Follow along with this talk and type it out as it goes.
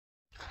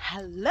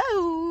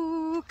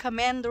Hello,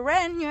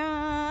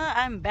 Commanderenya!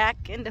 I'm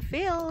back in the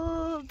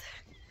field.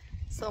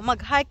 So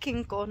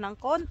mag-hiking ko ng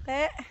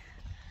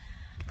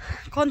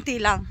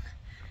konti lang.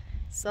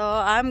 So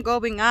I'm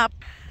going up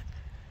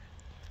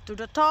to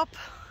the top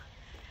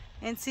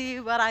and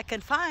see what I can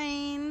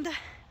find.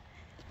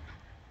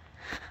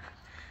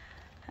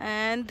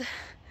 And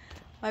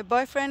my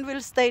boyfriend will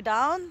stay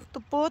down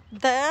to put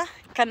the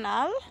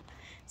canal.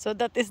 So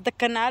that is the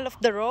canal of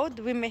the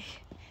road. We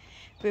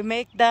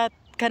make that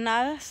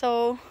canal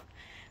so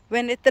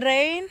when it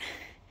rains,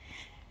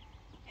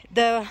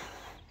 the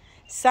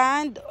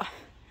sand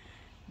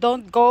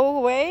don't go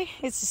away.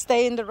 It's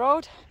stay in the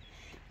road.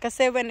 Because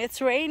when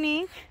it's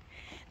raining,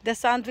 the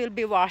sand will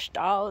be washed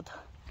out.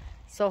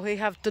 So we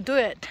have to do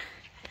it.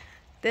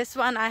 This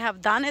one I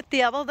have done it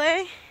the other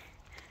day.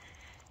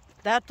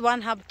 That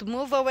one have to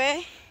move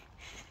away.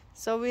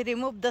 So we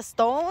remove the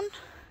stone.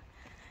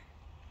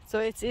 So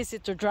it's easy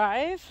to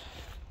drive.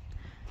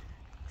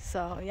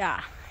 So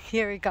yeah,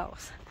 here it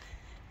goes.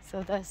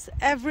 So that's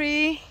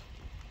every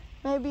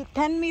maybe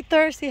 10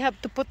 meters you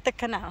have to put the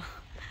canal.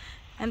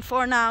 And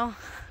for now,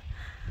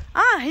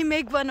 he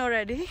made one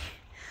already.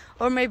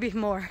 Or maybe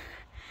more.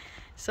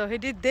 So he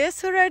did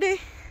this already.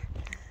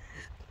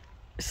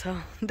 So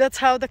that's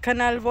how the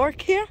canal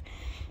work here.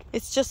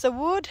 It's just a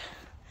wood.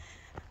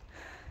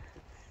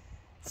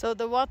 So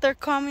the water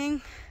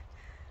coming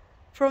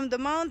from the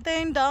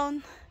mountain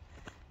down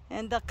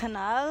and the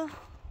canal.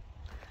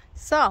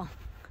 So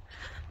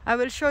I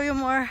will show you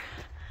more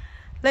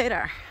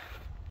later.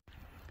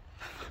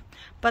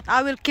 But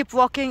I will keep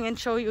walking and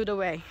show you the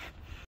way.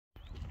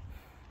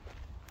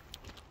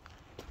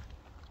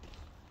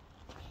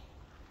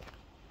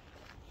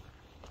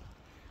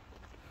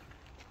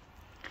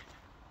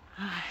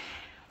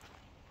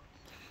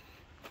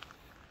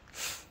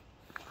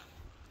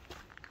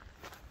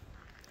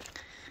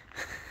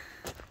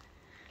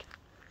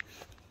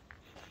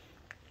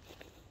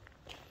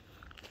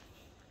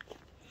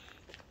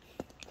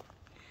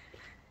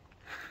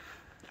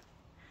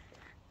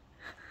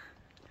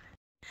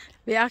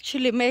 We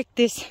actually make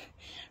this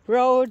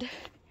road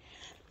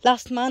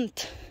last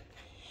month.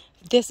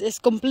 This is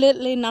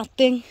completely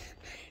nothing,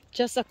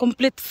 just a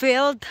complete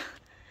field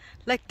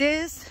like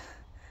this.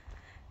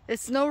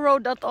 There's no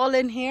road at all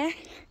in here.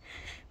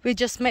 We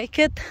just make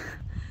it.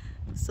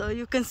 So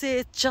you can see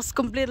it's just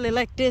completely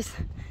like this.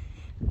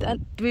 That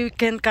we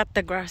can cut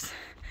the grass.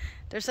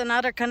 There's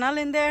another canal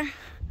in there.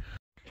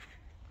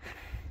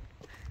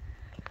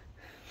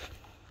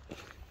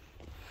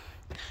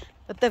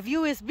 But the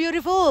view is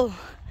beautiful.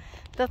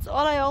 That's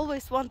all I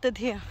always wanted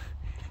here.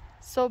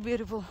 So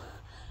beautiful.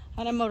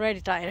 And I'm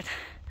already tired.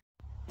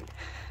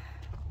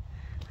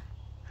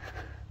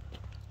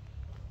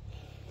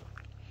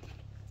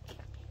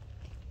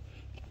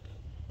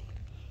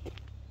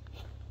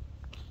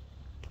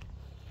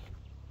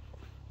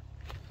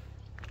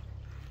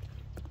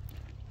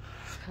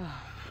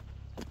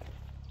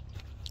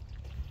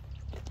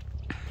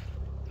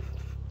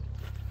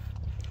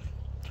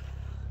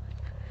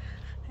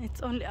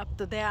 It's only up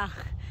to there.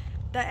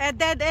 The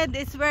dead end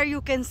is where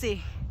you can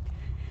see.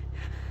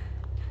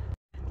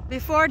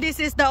 Before, this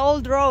is the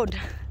old road.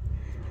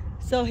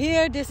 So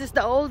here, this is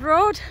the old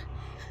road,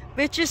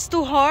 which is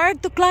too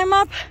hard to climb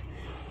up.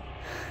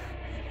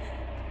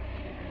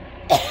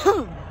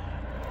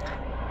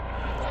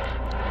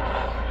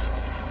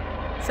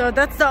 So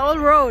that's the old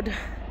road.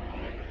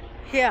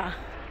 Here.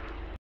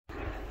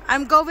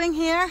 I'm going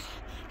here,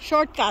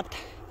 shortcut.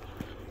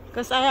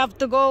 Because I have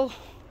to go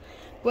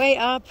way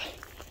up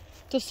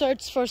to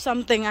search for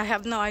something. I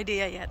have no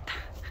idea yet.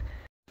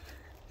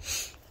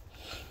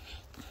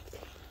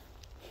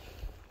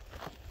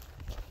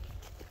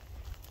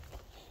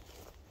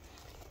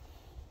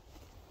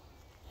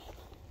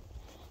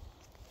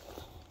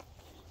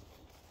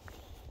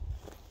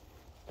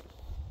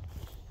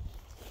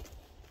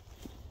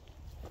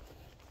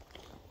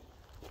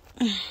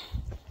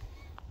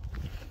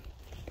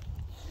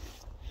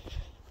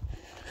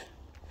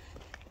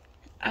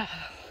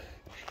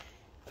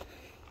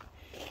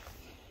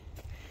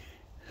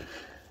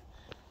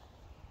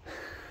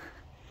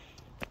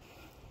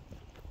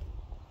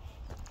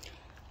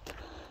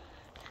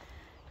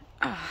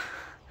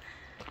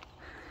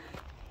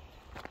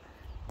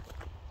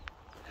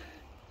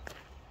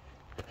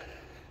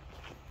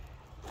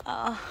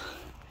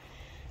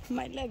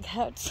 My leg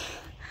hurts.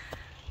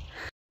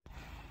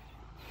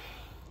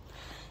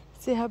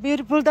 See how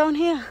beautiful down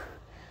here.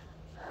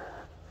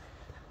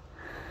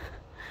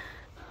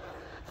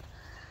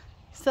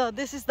 So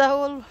this is the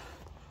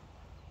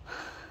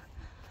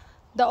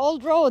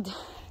old road.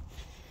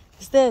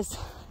 Is this?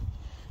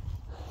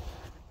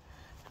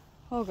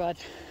 Oh God,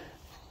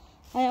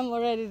 I am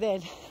already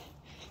dead.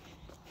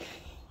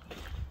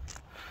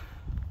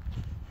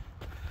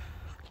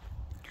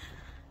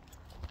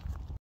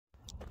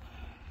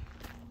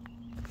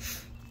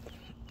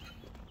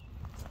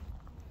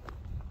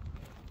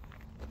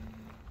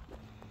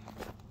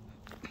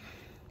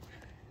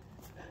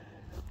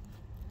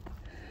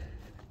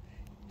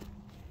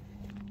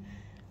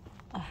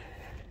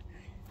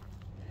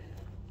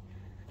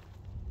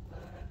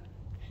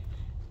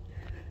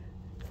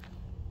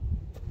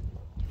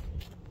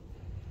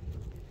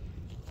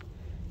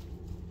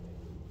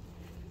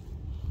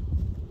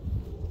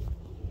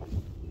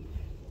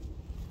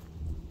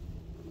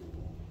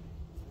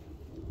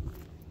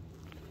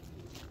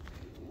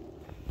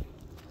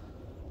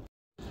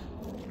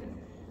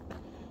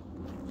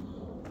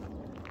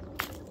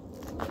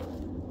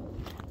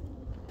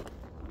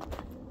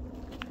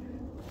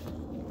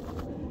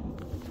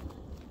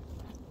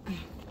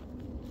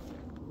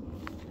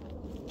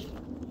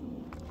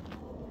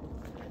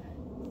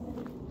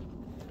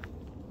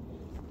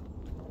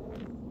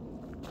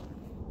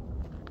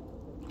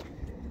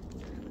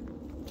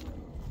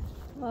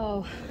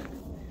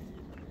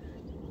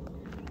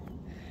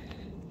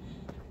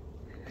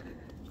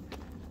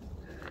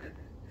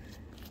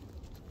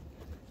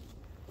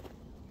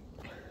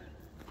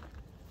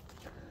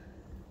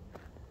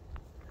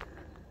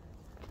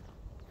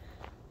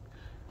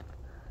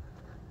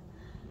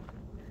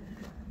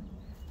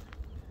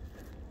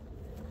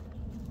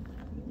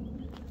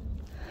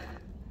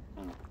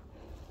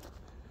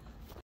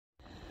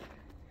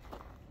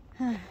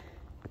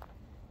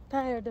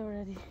 Tired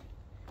already.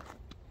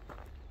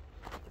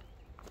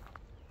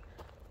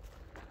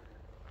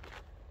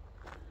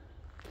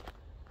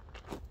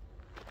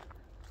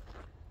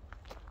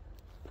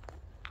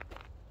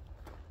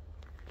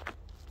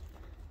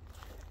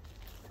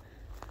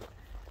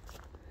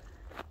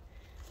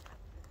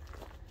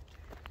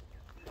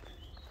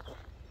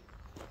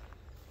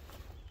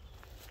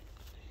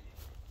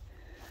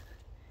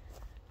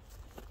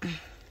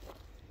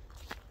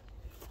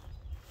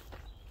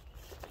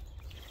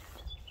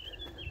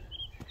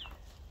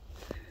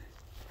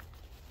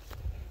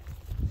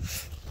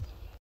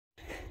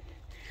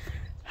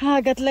 I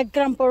got leg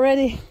cramp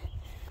already.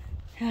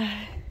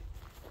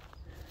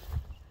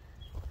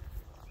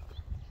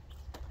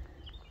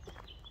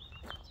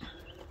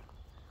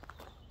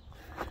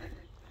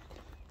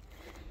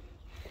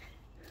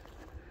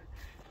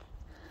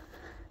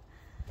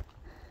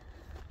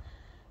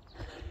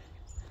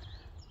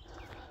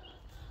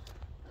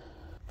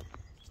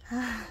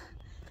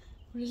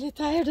 Really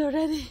tired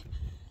already.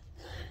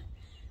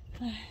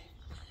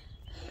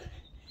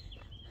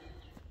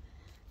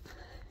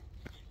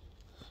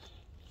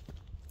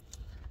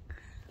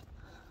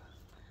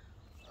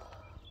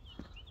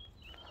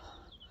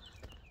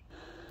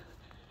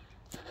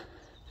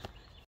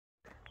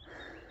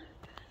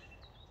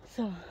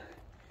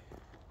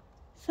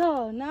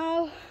 So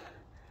now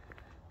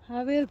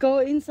I will go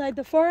inside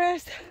the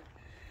forest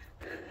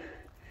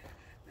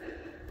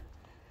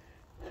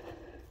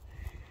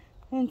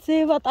and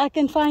see what I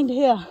can find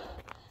here.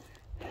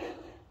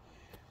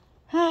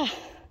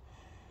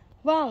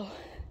 Wow,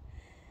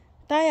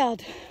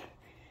 tired.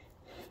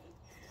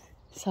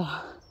 So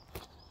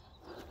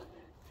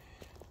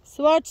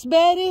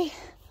Schwarzberry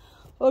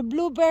or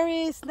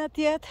blueberries, not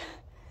yet.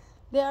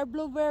 They are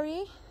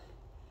blueberry.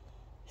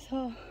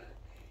 So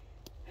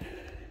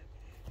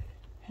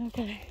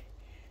okay,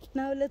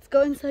 now let's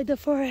go inside the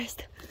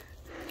forest.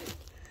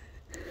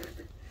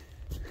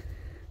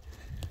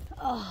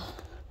 Oh,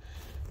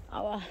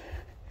 ow.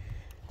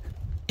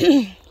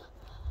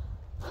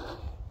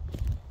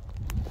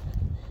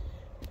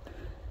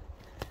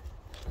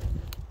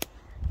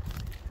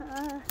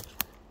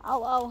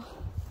 Ow, ow.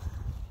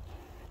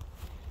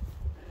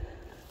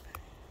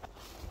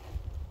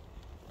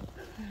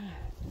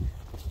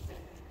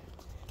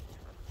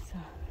 So,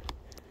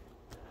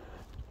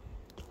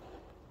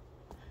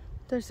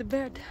 there's a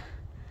bird.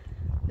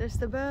 There's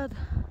the bird.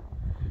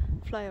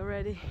 Fly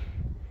already.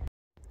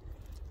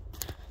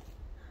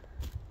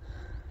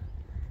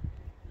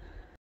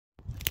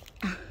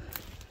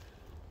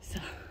 So,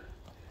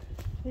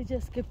 we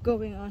just keep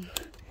going on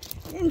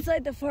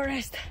inside the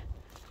forest.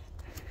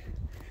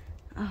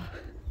 Oh.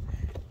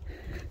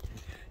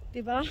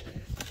 Diba?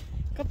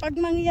 Kapag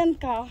mangyan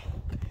ka,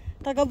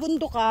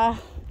 taga-bundok ka,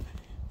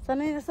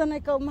 sanay na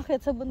sanay ka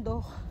umakyat sa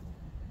bundok.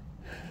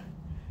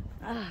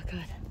 Ah,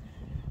 God.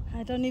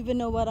 I don't even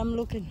know what I'm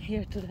looking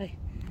here today.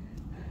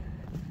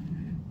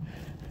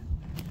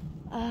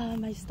 Ah,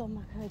 my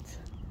stomach hurts.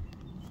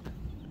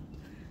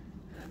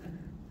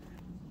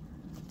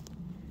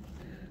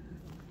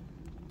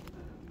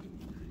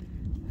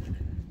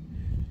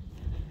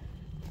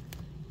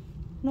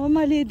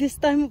 Normally this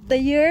time of the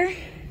year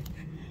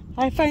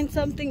I find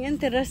something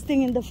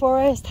interesting in the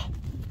forest.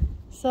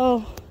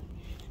 So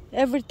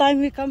every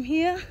time we come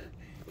here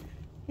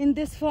in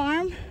this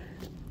farm,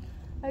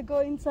 I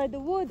go inside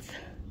the woods.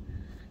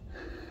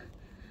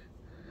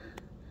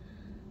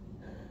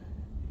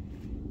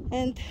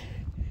 And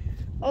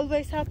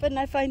always happen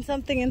I find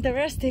something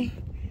interesting.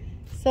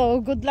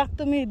 So good luck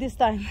to me this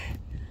time.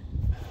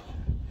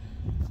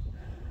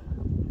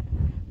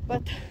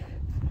 But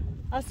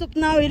as of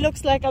now, it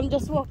looks like I'm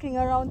just walking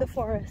around the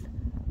forest.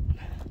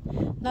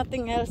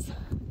 Nothing else.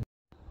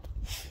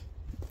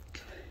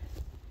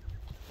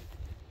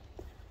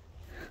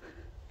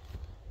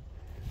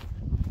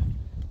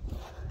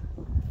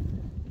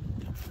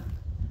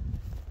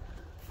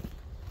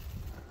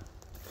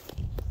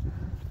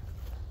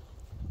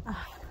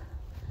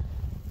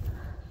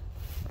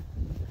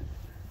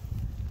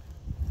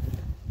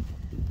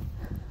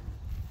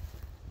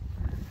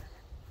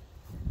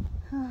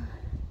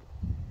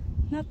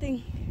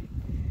 Nothing.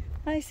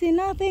 I see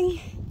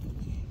nothing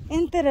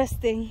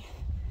interesting.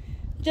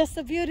 Just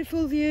a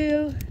beautiful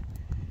view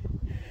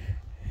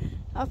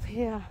up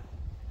here.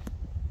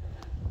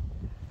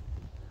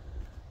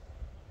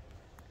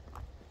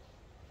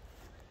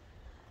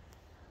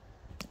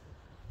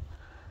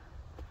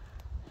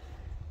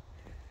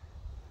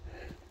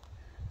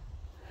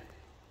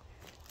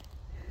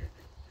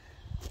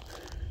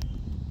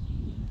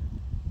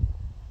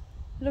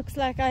 Looks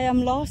like I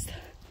am lost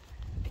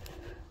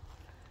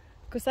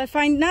because I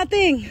find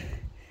nothing.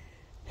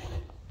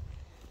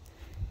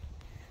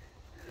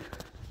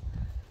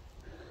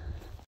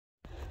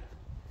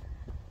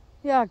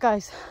 Yeah,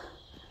 guys,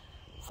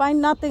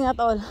 find nothing at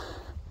all.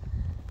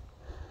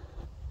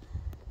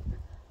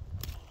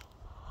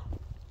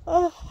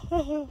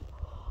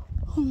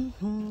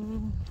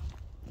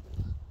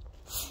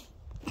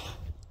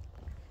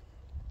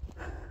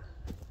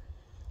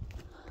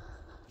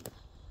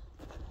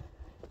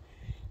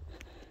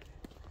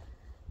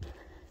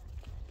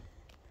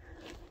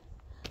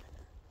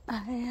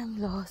 I am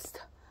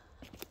lost.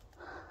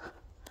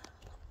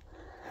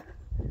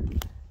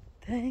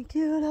 Thank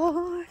you,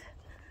 Lord,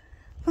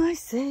 my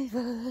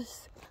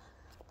Saviors.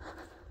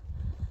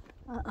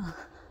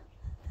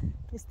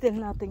 There's still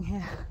nothing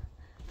here.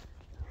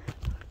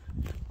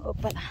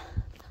 Open.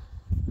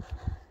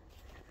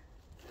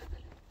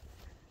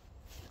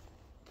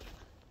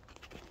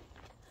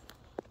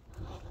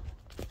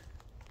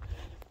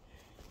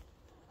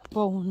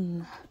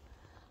 Bone.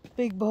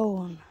 Big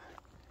bone.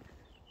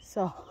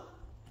 So,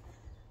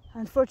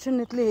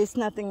 unfortunately, there's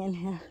nothing in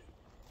here.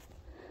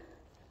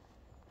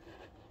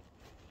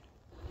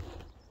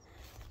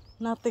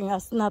 Nothing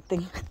as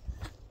nothing.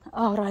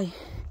 Alright.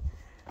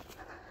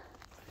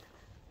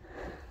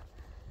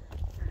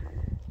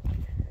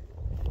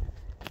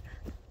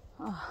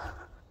 Oh.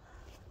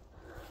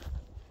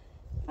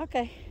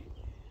 Okay.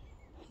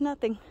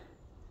 Nothing.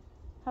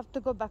 Have to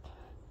go back.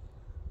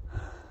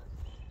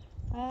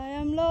 I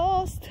am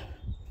lost.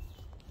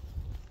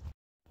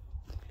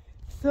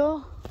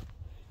 So,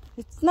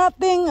 it's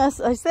nothing,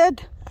 as I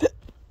said.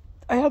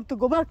 I have to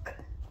go back.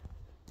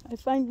 I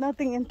find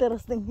nothing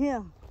interesting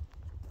here.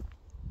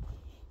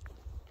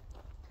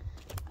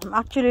 I'm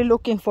actually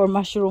looking for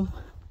mushroom,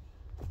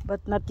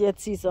 but not yet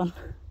season.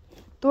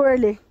 Too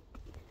early.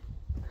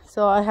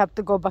 So I have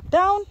to go back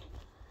down.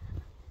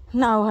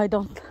 Now I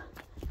don't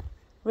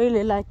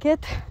really like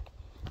it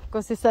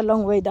because it's a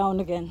long way down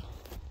again.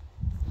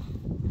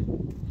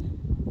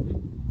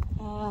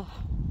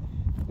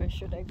 Where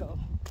should I go?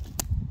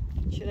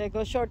 Should I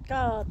go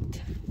shortcut?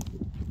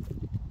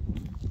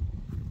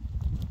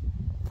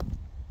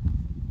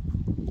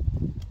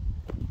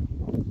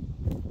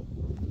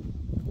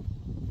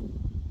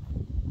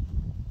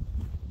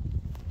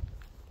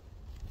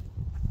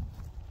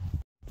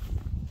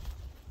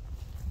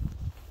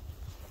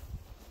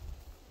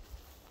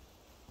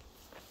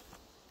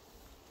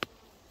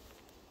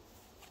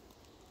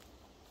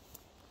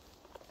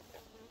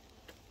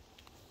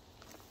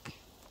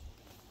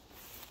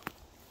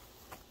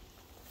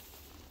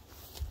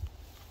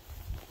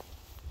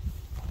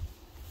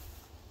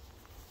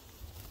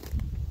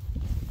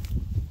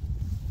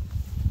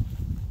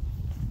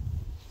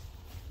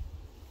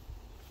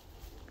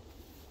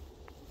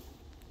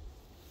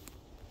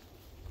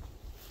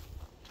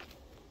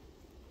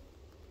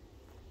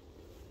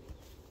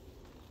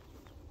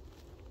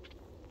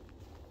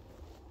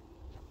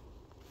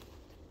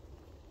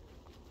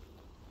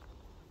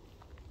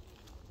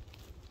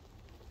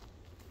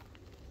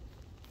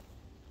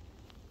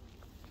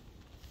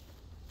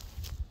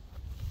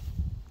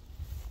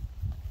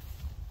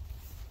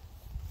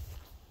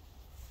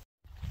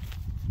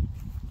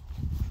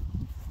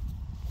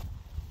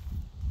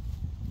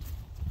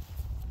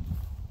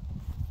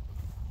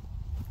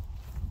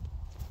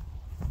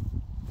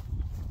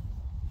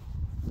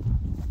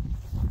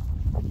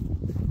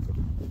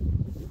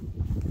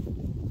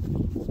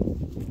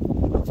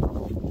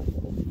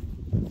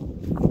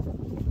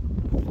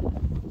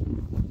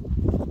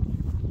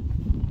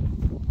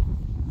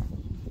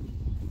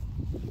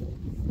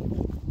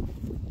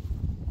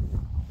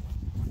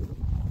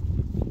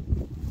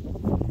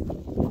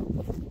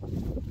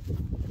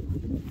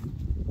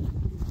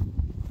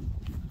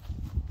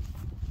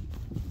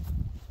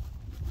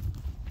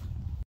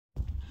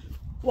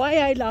 Why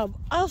I love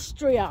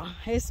Austria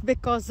is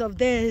because of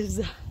this.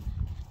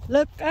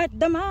 Look at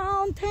the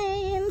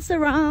mountains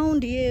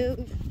around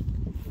you.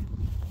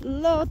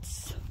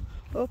 Lots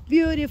of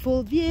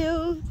beautiful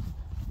views.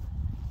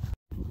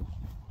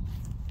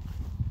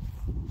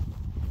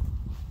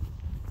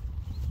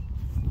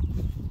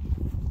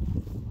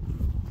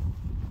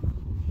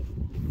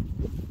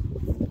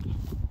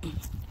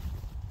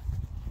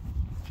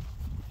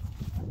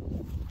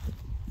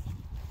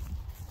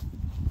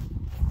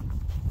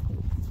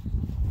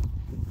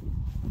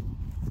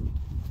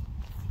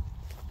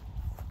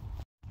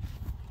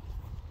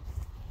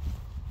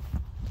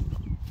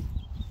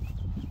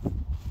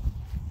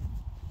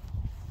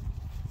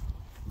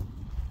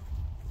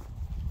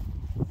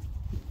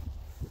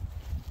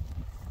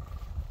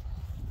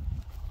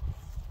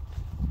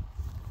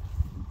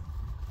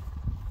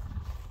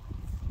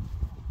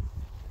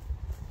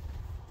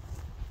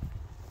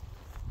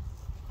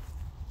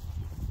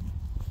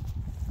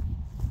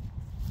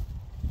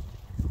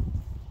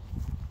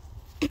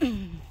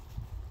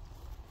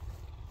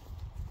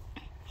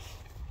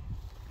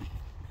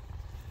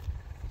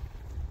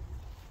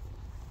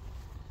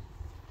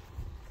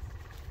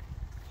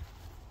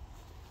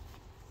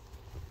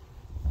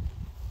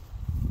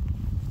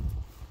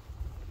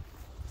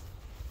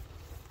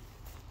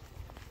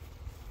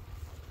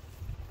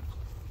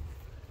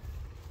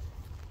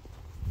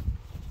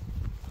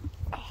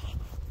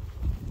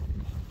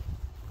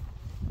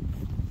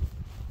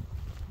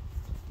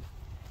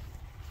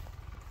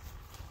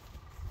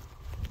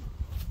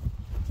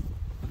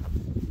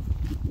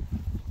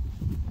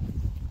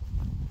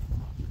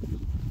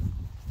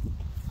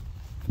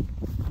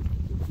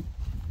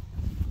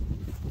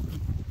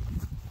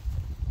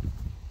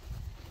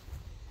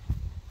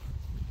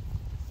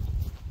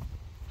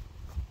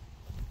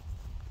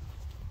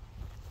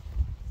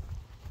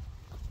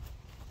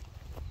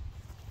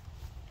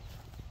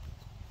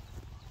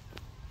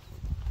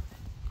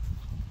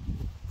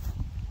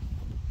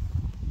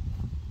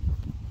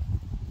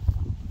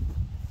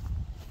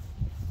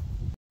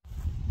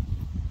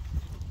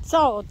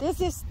 So this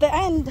is the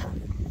end,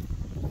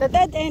 the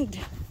dead end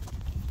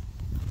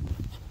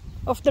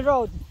of the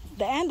road,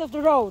 the end of the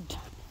road.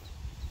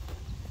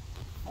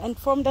 And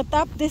from the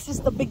top, this is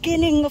the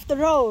beginning of the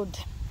road.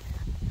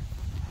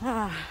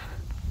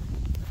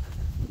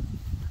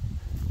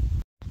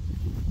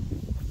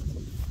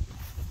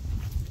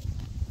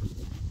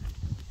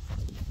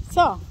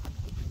 So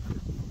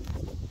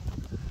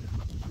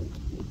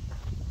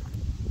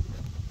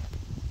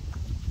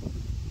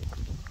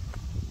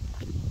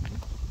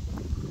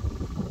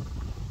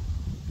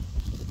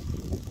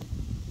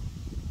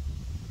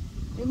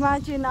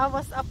imagine I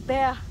was up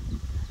there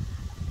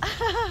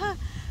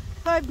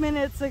 5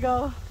 minutes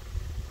ago.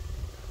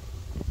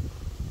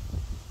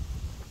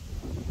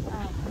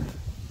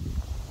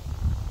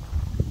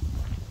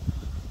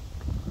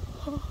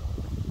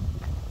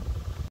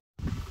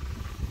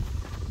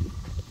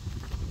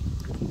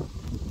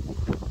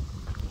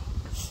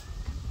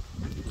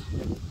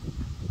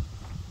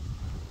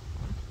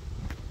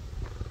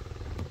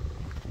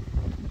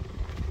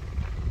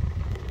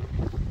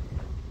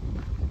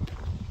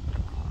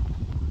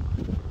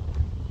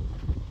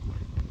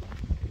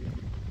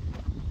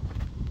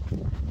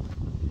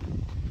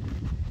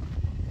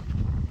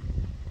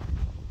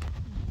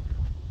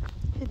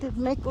 He did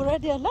make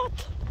already a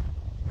lot.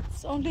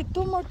 It's only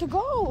 2 more to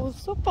go.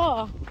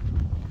 Super.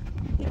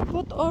 He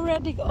put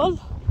already all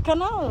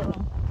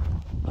canal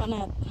on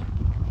it.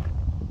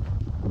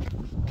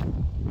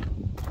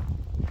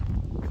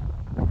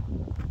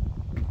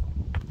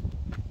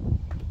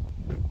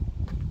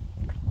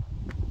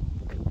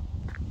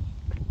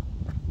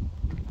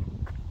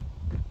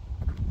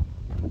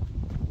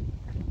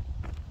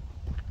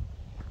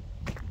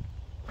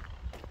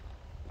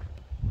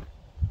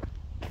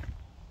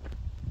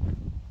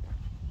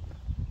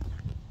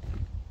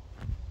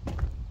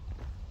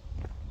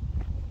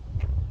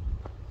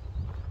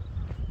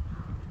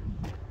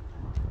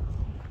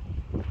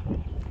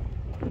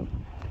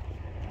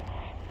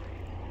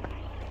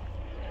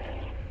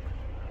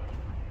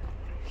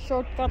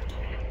 Shortcut.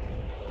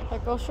 I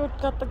go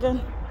shortcut again.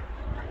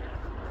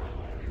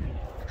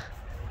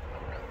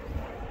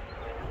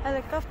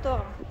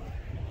 Helicopter.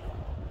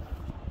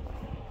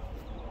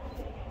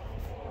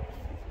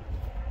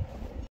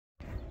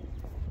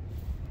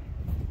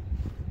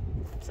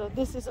 So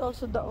this is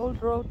also the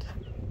old road.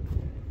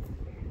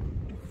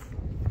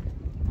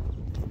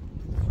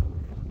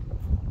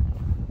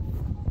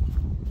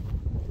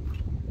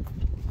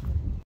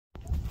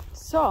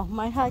 So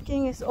my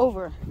hiking is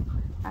over.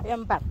 I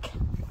am back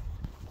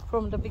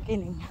from the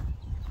beginning.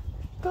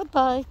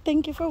 Goodbye.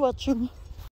 Thank you for watching.